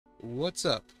What's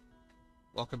up?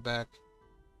 Welcome back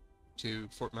to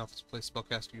Fort Malthus Place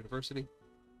Spellcaster University.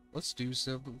 Let's do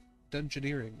some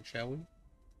dungeoneering, shall we?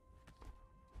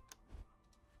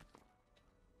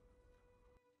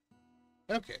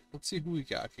 Okay, let's see who we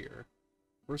got here.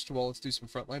 First of all, let's do some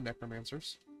frontline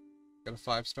necromancers. Got a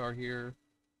 5-star here,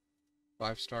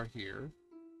 5-star here.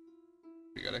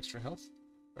 We got extra health,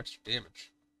 extra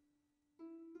damage.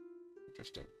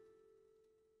 Interesting.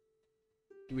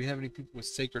 Do we have any people with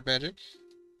sacred magic?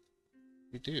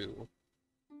 We do.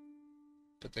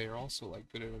 But they are also like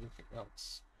good at everything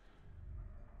else.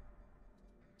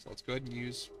 So let's go ahead and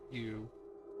use you.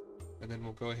 And then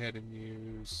we'll go ahead and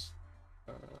use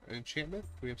an enchantment. Do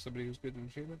we have somebody who's good at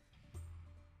enchantment?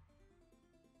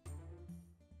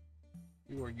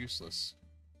 You are useless.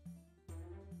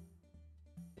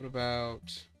 What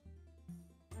about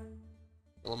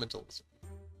elementalism?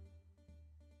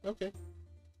 Okay,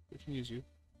 we can use you.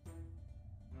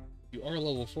 You are a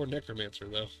level 4 necromancer,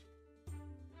 though.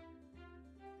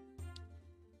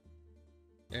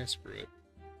 Eh, screw it.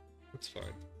 That's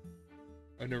fine.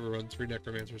 I've never run 3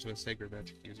 necromancers and a sacred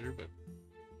magic user, but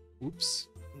oops,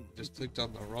 just clicked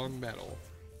on the wrong metal.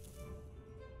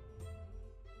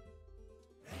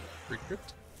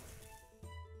 Recrypt.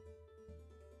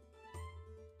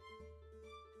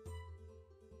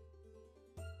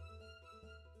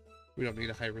 We don't need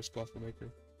a high-risk waffle maker.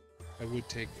 I would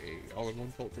take a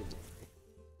all-in-one culture.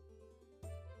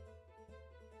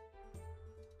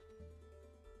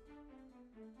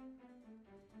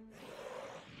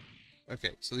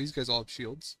 Okay, so these guys all have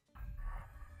shields.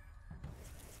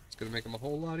 It's gonna make them a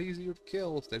whole lot easier to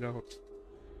kill if they don't.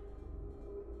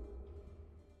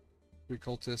 3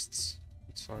 cultists.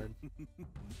 It's fine.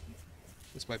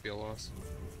 This might be a loss.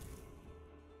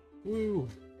 Woo!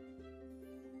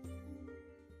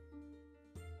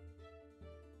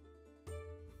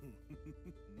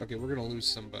 Okay, we're gonna lose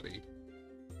somebody.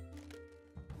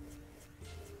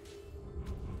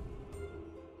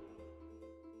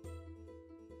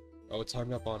 Oh, it's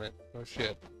hung up on it. Oh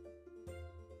shit.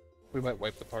 We might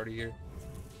wipe the party here.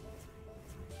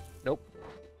 Nope.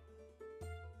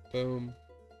 Boom.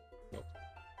 Nope.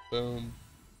 Boom.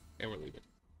 And we're leaving.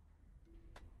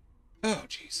 Oh,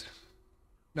 jeez.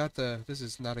 This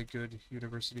is not a good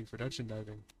university for dungeon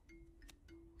diving.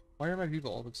 Why are my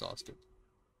people all exhausted?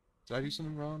 Did I do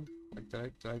something wrong? Like,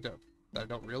 that I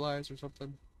don't realize or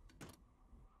something?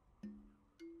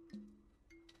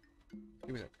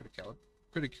 Give me that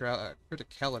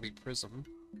criticality prism.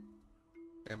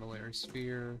 Amylary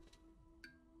sphere.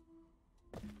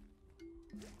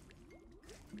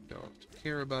 Don't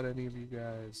care about any of you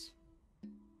guys.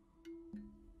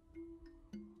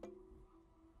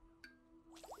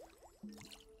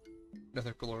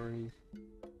 Another glory.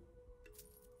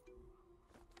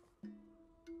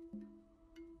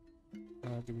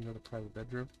 Give me another private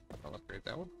bedroom. I'll upgrade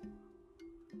that one.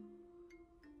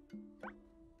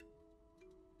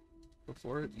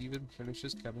 Before it even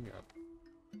finishes coming up.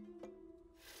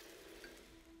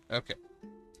 Okay.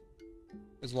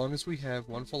 As long as we have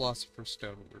 1 Philosopher's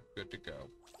Stone, we're good to go.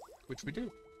 Which we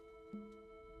do.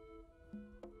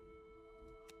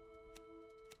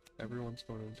 Everyone's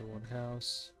going into one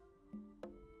house.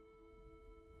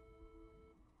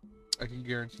 I can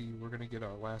guarantee you we're going to get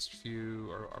our last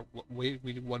few, wait,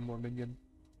 we need 1 more minion.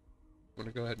 I'm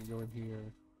going to go ahead and go in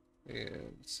here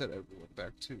and set everyone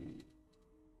back to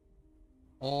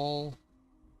all.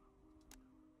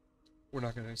 We're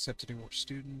not going to accept any more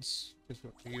students, because we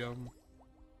don't need them.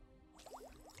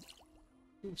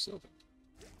 Ooh, Sylvan.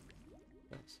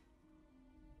 Nice.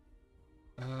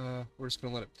 We're just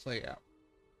going to let it play out.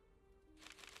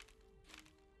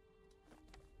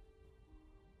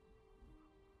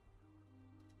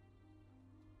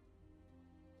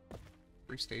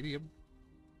 Free stadium,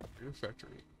 free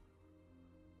refectory.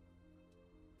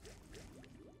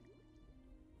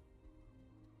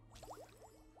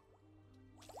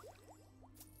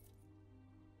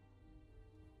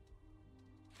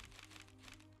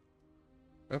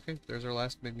 Okay, there's our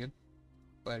last minion.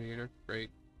 Gladiator, great.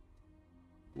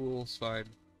 Wolf's fine.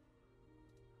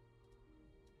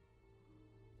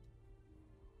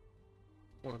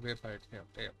 What a vampire camp,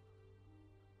 damn.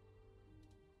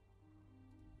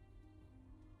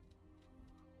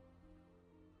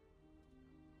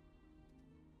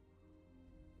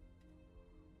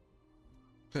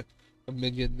 A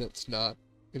minion that's not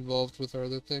involved with our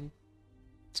other thing.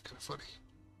 It's kind of funny.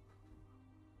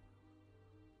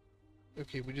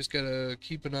 Okay, we just gotta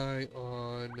keep an eye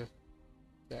on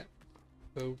that.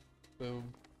 Boom,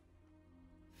 boom.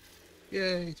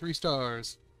 Yay, 3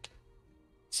 stars.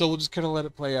 So we'll just kind of let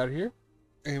it play out here,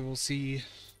 and we'll see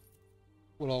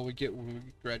what all we get when we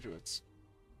get graduates.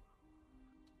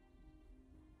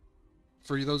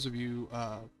 For those of you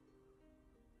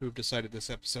who have decided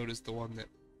this episode is the one that,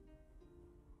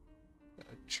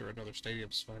 sure, another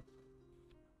stadium's fine.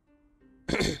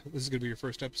 This is gonna be your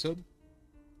first episode.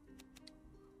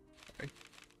 Okay.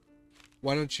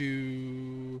 Why don't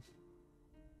you?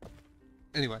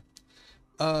 Anyway,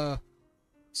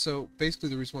 so basically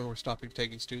the reason why we're stopping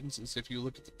taking students is if you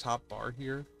look at the top bar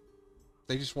here,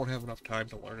 they just won't have enough time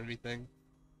to learn anything.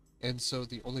 And so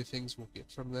the only things we'll get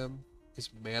from them is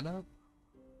mana.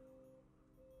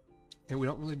 And we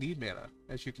don't really need mana,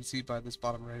 as you can see by this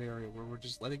bottom right area where we're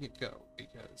just letting it go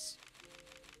because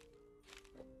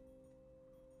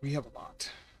we have a lot.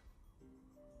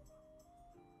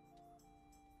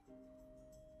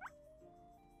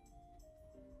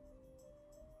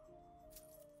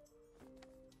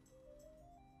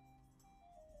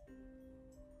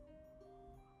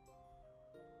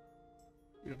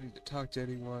 We don't need to talk to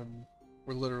anyone.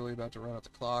 We're literally about to run out the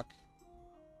clock.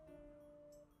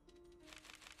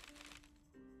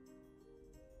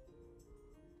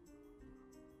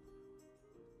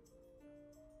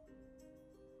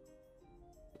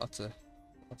 Lots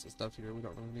of stuff here we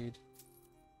don't really need.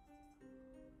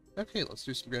 Okay, let's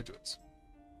do some graduates.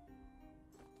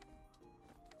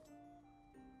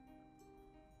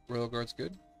 Royal Guard's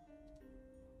good.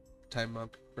 Time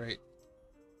Monk, great.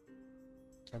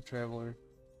 Time Traveler.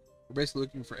 We're basically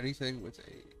looking for anything with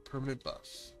a permanent buff.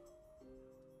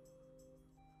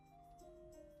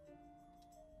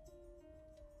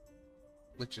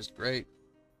 Lich is great.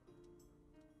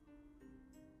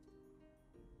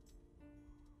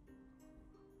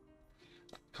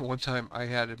 One time I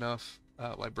had enough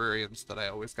librarians that I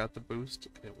always got the boost,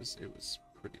 and it was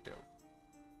pretty dope.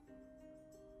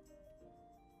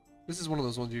 This is one of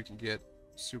those ones you can get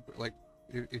super, like,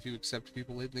 if you accept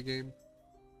people late in the game,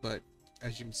 but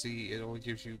as you can see, it only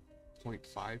gives you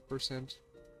 0.5%,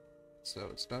 so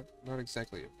it's not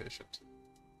exactly efficient.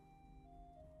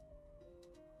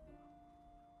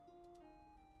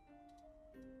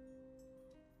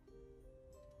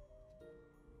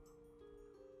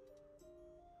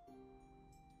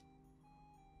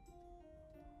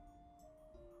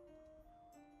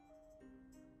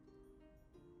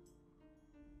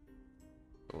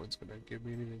 No one's gonna give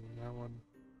me anything in that one.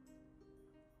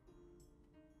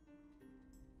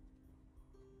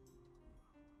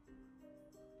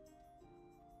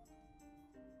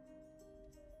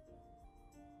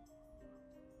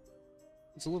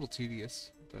 It's a little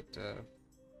tedious, but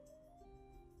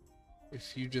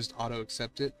if you just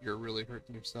auto-accept it, you're really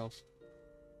hurting yourself.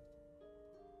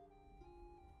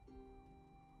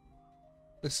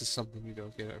 This is something you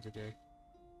don't get every day.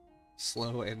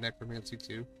 Slow and Necromancy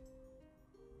too.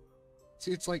 See,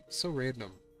 it's like so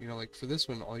random. You know, like for this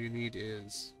one, all you need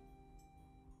is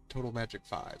Total Magic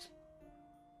 5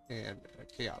 and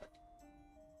Chaotic.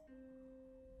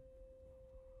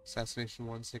 Assassination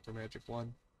 1, Sacred Magic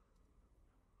 1.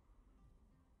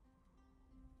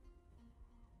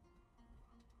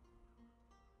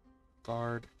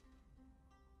 Guard.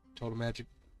 Total Magic.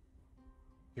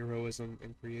 Heroism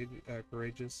and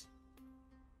Courageous.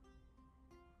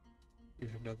 You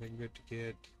have nothing good to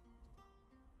get.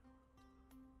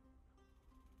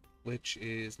 Lich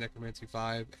is Necromancy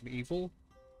 5 and Evil.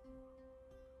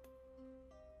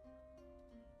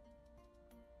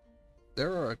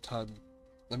 There are a ton.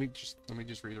 Let me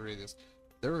just reiterate this.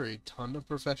 There are a ton of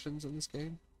professions in this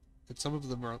game, and some of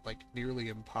them are like nearly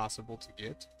impossible to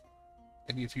get.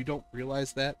 And if you don't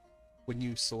realize that when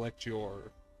you select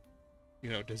your,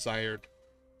 desired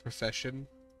profession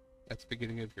at the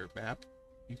beginning of your map,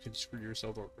 you can screw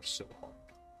yourself over so hard.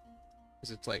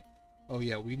 Because it's like, oh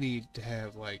yeah, we need to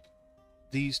have like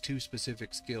these 2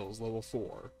 specific skills, level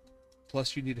 4.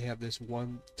 Plus you need to have this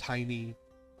one tiny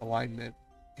alignment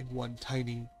and one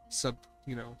tiny sub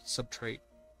trait.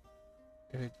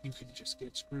 And you can just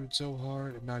get screwed so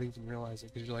hard and not even realize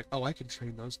it, because you're like, oh, I can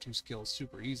train those 2 skills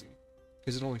super easy.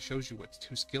 Because it only shows you what's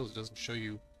 2 skills, it doesn't show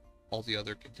you all the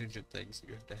other contingent things that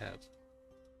you have to have.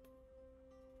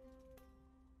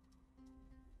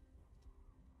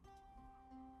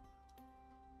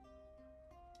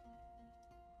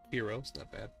 Heroes,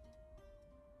 not bad.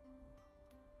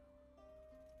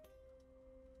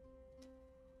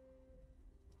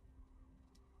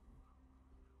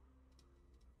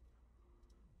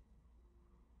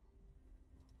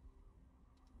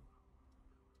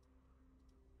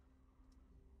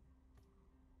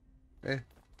 Eh.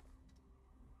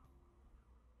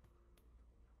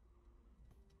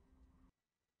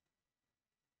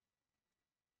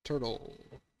 Turtle.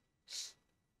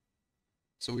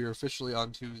 So we are officially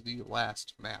onto the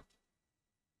last map.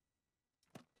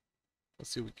 Let's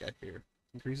see what we got here.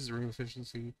 Increases room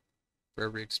efficiency for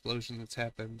every explosion that's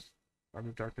happened. Arm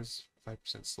of Darkness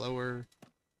 5% slower.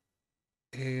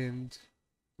 And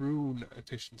rune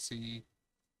efficiency.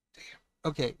 Damn.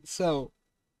 Okay, so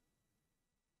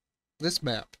this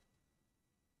map,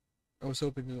 I was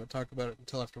hoping to talk about it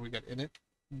until after we got in it,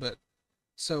 but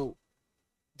so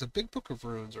the Big Book of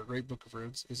Runes or Great Book of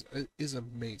Runes is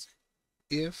amazing.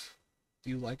 If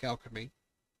you like alchemy,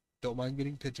 don't mind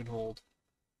getting pigeonholed,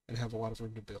 and have a lot of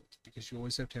room to build, because you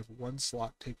always have to have one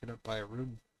slot taken up by a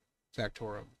rune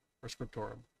factorum or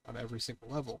scriptorum on every single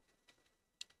level.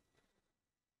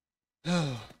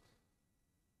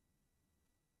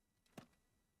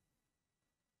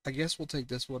 I guess we'll take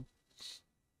this one.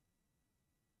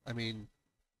 I mean,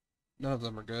 none of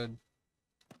them are good.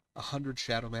 100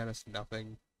 Shadow Mana is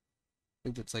nothing. I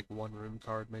think that's like one rune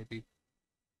card, maybe.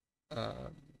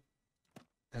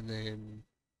 And then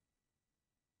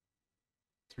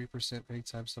 3%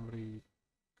 anytime somebody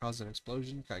causes an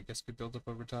explosion, I guess could build up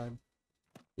over time.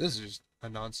 This is just a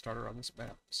non-starter on this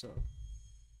map, so.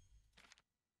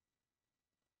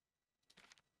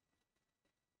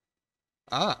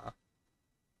 Ah,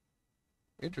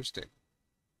 interesting.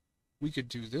 We could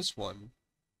do this one.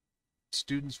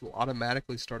 Students will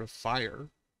automatically start a fire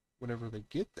whenever they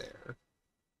get there,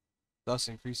 thus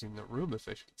increasing the room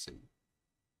efficiency.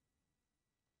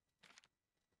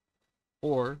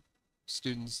 Or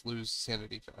students lose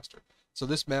sanity faster. So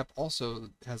this map also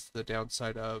has the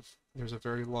downside of there's a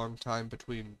very long time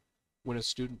between when a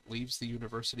student leaves the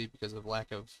university because of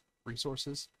lack of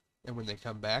resources and when they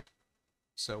come back.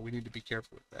 So we need to be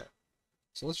careful with that.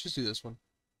 So let's just do this one.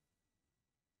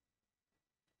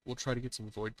 We'll try to get some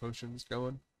void potions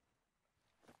going.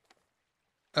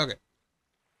 Okay.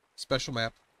 Special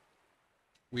map.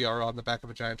 We are on the back of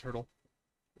a giant turtle.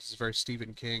 This is very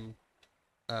Stephen King,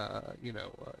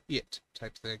 It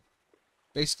type thing.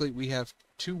 Basically, we have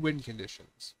two win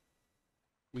conditions.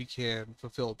 We can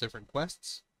fulfill different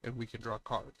quests, and we can draw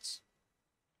cards.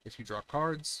 If you draw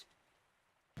cards,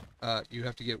 you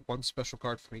have to get one special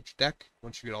card from each deck.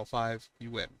 Once you get all 5,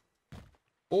 you win.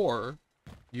 Or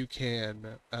you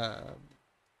can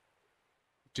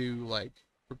do like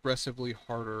progressively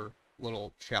harder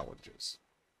little challenges.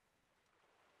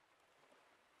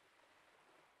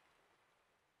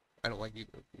 I don't like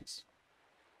either of these.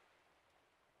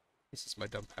 This is my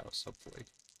dump house, hopefully.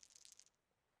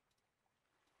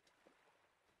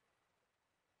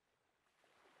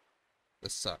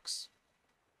 This sucks.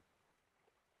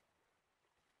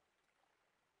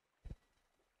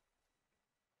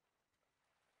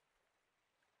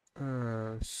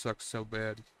 Sucks so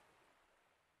bad.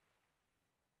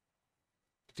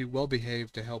 Do well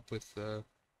behaved to help with the.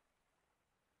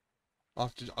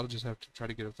 I'll just have to try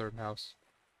to get a third house.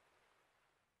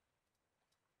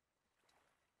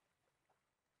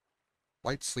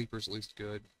 Light sleeper's at least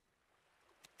good.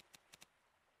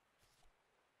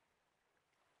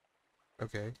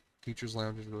 Okay. Teacher's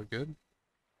lounge is really good.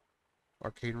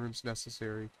 Arcade room's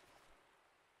necessary.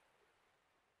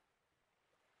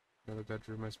 Another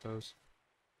bedroom, I suppose.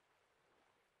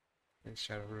 And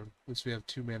shadow room. At least we have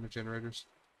 2 mana generators.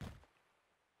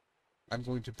 I'm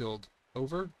going to build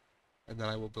over, and then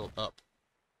I will build up.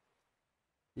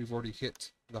 We've already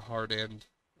hit the hard end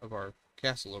of our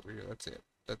castle over here. That's it.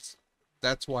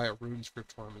 That's why a rune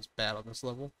scriptorum is bad on this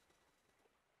level.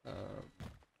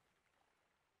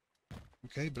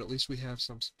 Okay, but at least we have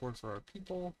some support for our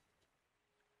people.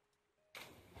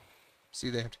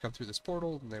 See, they have to come through this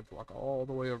portal, and they have to walk all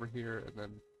the way over here, and then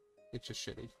it's just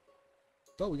shitty.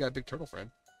 But we got a big turtle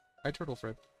friend. Hi, turtle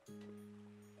friend.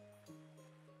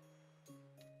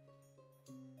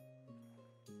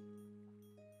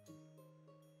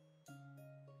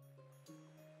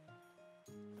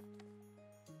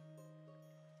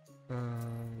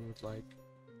 Would like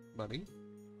money.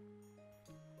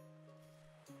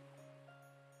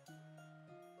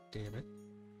 Damn it.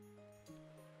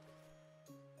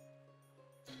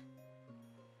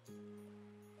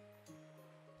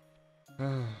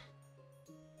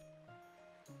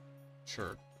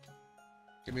 Sure.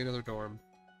 Give me another dorm.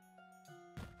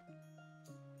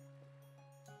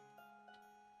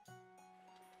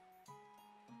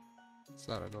 It's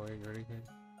not annoying or anything.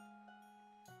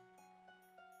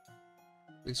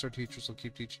 At least our teachers will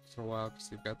keep teaching for a while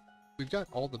because we've got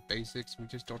all the basics, we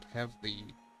just don't have the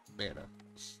mana.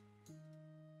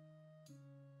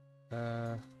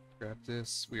 Grab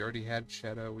this. We already had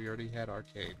Shadow, we already had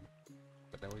Arcane.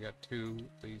 But now we got 2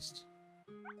 at least.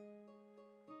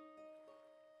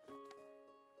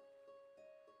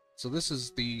 So this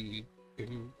is the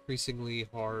increasingly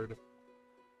hard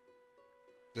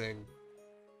thing.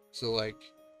 So like,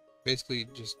 basically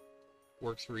just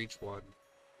work through each one.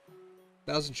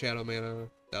 1,000 shadow mana,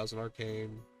 1,000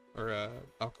 arcane, or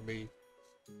alchemy,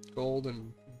 gold,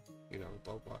 and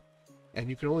blah blah. And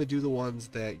you can only do the ones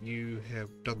that you have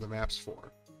done the maps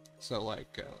for. So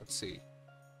like, let's see.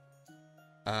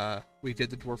 We did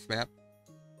the dwarf map.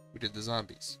 We did the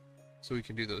zombies. So we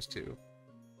can do those two.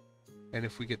 And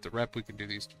if we get the rep, we can do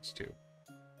these ones too.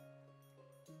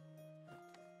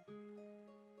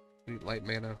 We need light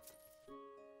mana.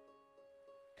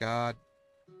 God.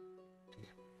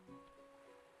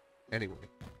 Anyway.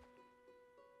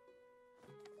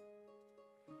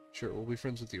 Sure, we'll be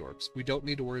friends with the orcs. We don't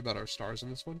need to worry about our stars in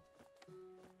this one.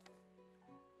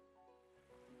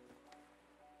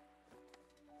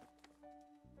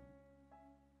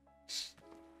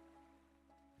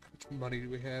 How much money do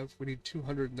we have? We need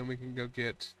 200 and then we can go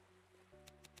get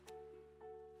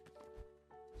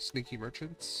sneaky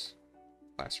merchants.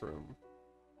 Classroom.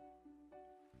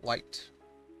 Light.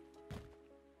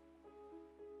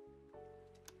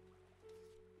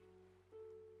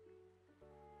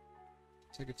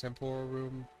 Take a temporal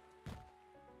room.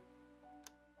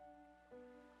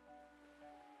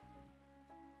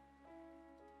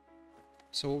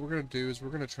 So what we're going to do is we're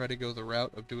going to try to go the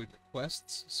route of doing the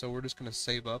quests. So we're just going to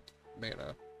save up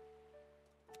mana.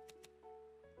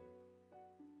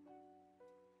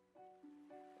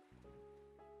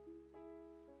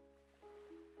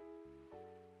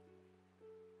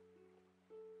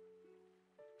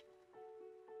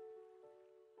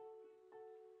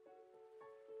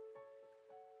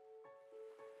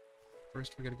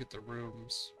 First, we gotta get the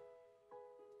rooms.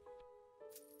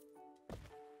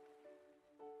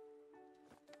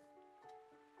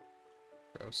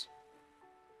 Gross.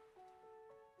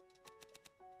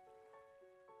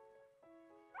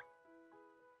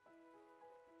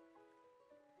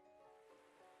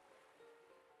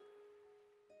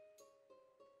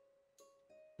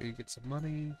 We get some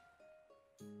money.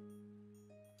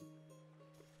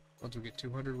 Once we get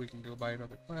 200, we can go buy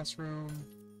another classroom.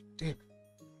 Damn.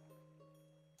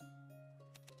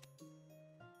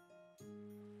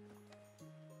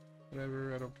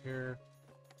 Whatever, I don't care.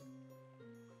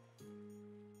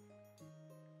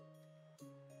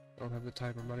 I don't have the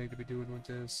time or money to be doing with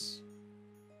this.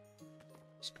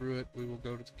 Screw it, we will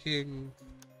go to the king.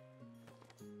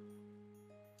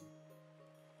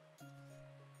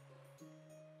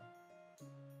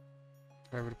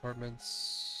 Private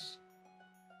apartments.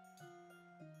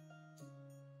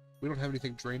 We don't have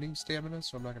anything draining stamina,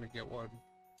 so I'm not going to get one.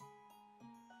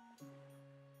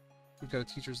 We've got a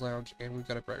teacher's lounge, and we've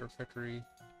got a bright refectory.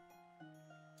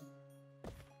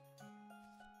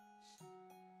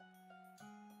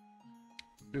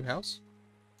 New house?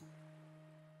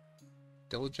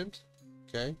 Diligent?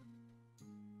 Okay.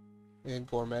 And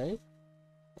gourmet?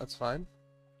 That's fine.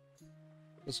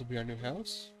 This will be our new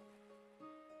house.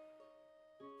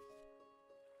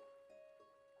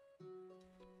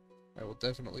 I will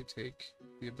definitely take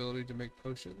the ability to make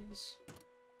potions.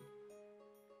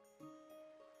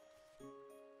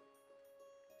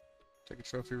 Take a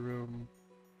trophy room.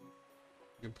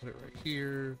 You can put it right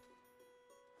here.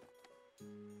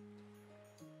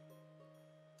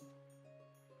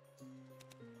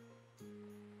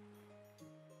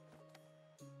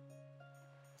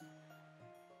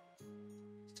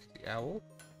 Let's take the owl.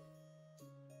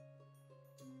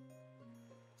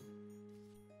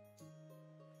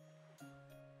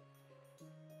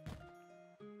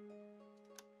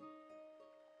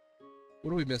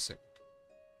 What are we missing?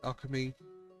 Alchemy?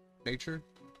 Nature?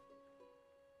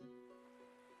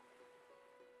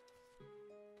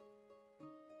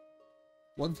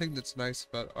 One thing that's nice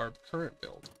about our current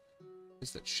build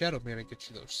is that Shadow Mana gets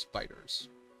you those spiders.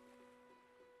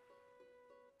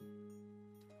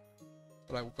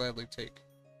 But I will gladly take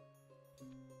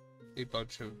a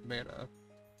bunch of mana.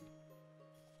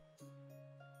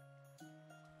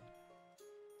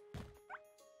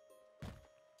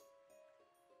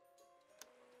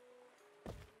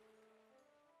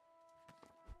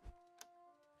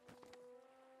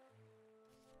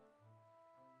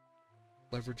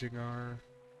 Leveraging our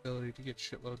ability to get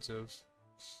shitloads of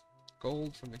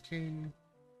gold from the king.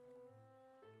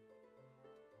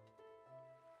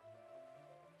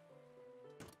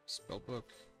 Spellbook.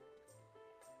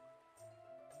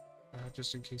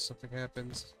 Just in case something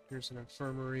happens. Here's an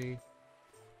infirmary.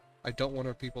 I don't want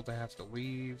our people to have to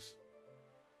leave.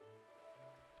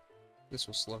 This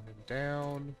will slow him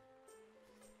down.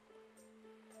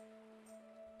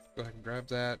 Go ahead and grab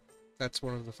that. That's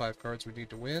one of the 5 cards we need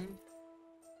to win.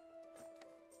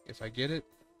 If I get it,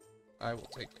 I will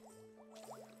take it.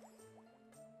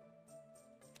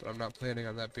 But I'm not planning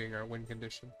on that being our win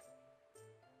condition.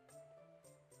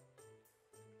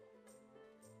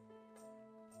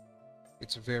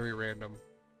 It's very random.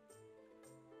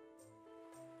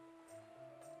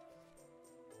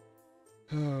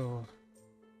 Oh.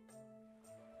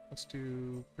 Let's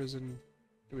do prison.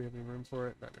 Do we have any room for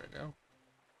it? Not right now.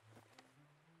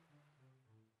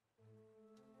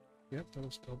 Yep,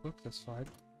 another spell book. That's fine.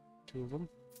 2 of them.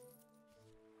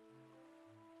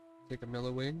 Take a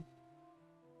Miller Wing.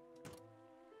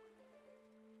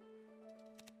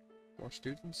 More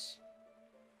students.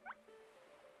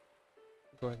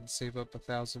 Go ahead and save up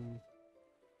 1,000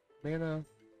 mana.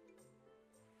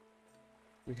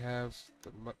 We have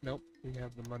the nope. We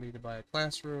have the money to buy a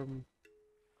classroom.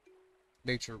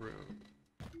 Nature room.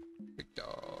 Big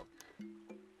dog.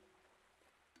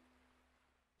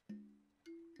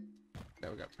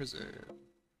 Now we got prison.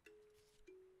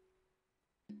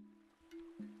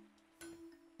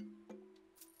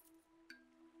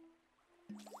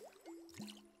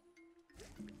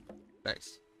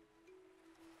 Nice.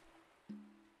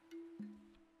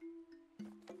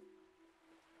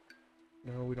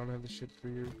 No, we don't have the shit for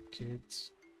your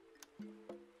kids.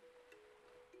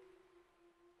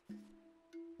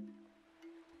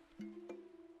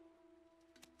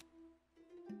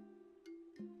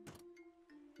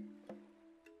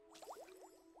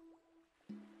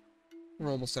 We're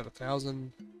almost at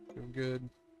 1,000. Doing good.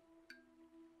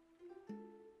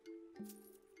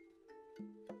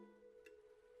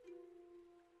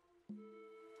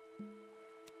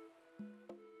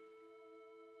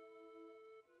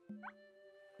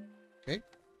 Okay.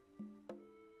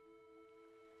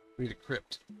 We need a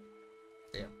crypt.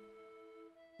 Damn.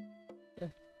 Yeah.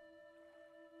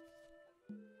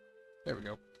 There we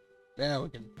go. Now we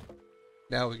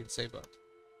can save up.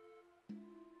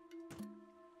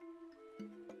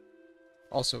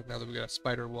 Also, now that we got a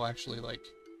spider, we'll actually, like,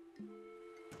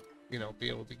 you know, be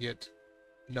able to get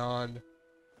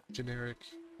non-generic.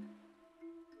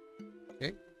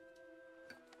 Okay.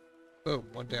 Boom,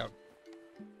 1 down.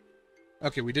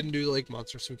 Okay, we didn't do the lake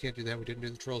monster, so we can't do that. We didn't do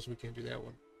the trolls, so we can't do that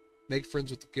one. Make friends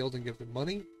with the guild and give them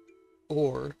money,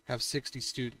 or have 60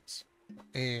 students.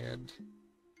 And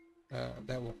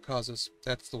that will cause us,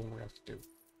 that's the one we have to do.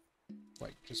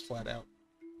 Like, just flat out.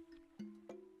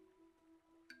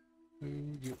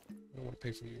 You. I don't want to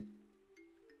pay for you.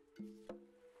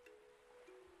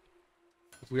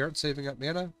 If we aren't saving up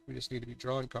mana, we just need to be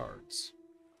drawing cards.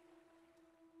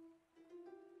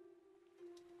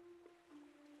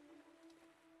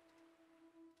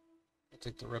 I'll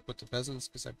take the rep with the peasants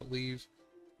because I believe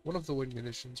one of the wing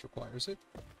conditions requires it.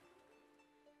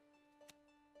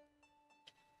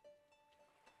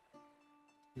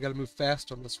 We gotta move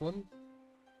fast on this one.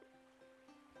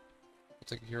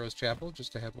 I'll take a Hero's Chapel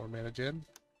just to have more mana gen.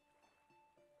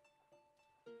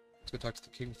 Let's go talk to the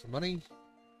king for money.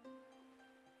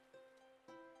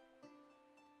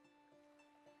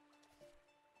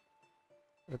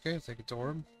 Okay, I'll take a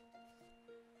Dorm.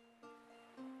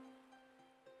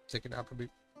 Take an Alchemy.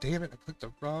 Damn it, I clicked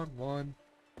the wrong one.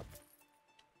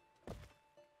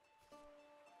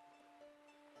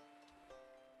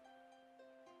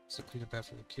 So clean up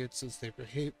after the kids since they're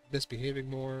misbehaving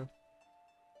more.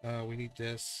 We need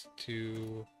this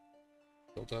to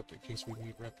build up in case we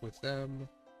need rep with them.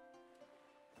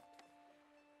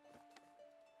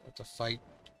 Have to fight.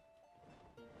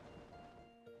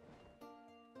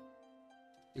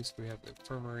 At least we have the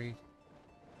infirmary.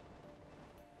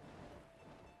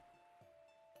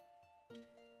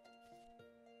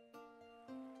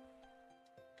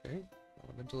 Okay,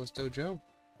 Elementalist Dojo.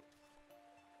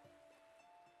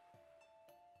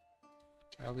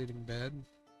 Child eating bed.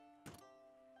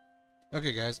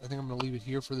 Okay guys, I think I'm going to leave it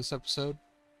here for this episode.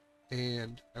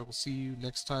 And I will see you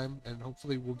next time, and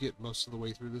hopefully we'll get most of the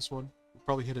way through this one. We'll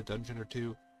probably hit a dungeon or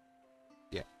 2.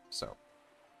 Yeah, so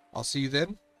I'll see you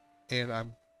then, and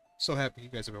I'm so happy you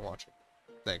guys have been watching.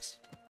 Thanks.